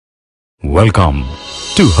Welcome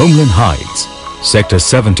to Homeland Heights, Sector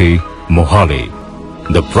 70, Mohali,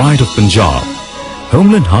 the pride of Punjab.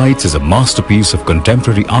 Homeland Heights is a masterpiece of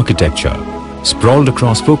contemporary architecture, sprawled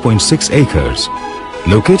across 4.6 acres,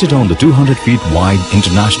 located on the 200 feet wide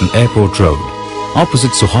International Airport Road,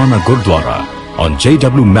 opposite Suhana Gurdwara on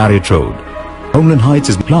J.W. Marriott Road. Homeland Heights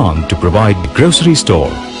is planned to provide grocery store,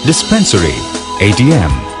 dispensary,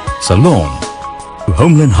 ATM, salon.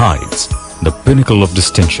 Homeland Heights, the pinnacle of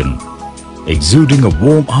distinction. Exuding a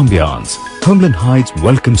warm ambiance, Homeland Heights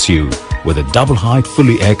welcomes you with a double-height,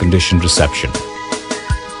 fully air-conditioned reception.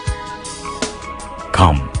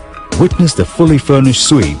 Come, witness the fully furnished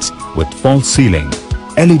suites with false ceiling,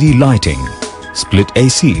 LED lighting, split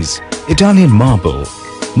ACs, Italian marble,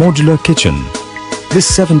 modular kitchen.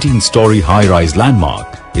 This 17-story high-rise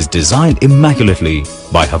landmark is designed immaculately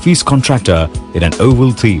by HAFEEZ Contractor in an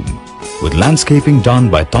oval theme, with landscaping done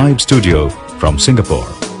by Taib Studio from Singapore.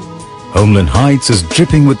 Homeland Heights is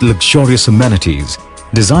dripping with luxurious amenities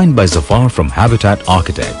designed by Zafar from Habitat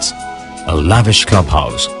Architects. A lavish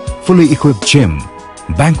clubhouse, fully equipped gym,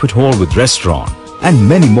 banquet hall with restaurant, and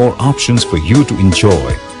many more options for you to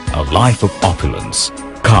enjoy a life of opulence.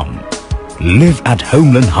 Come, live at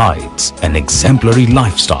Homeland Heights, an exemplary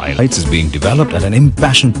lifestyle. Heights is being developed at an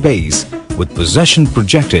impassioned pace with possession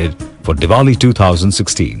projected for Diwali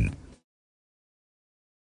 2016.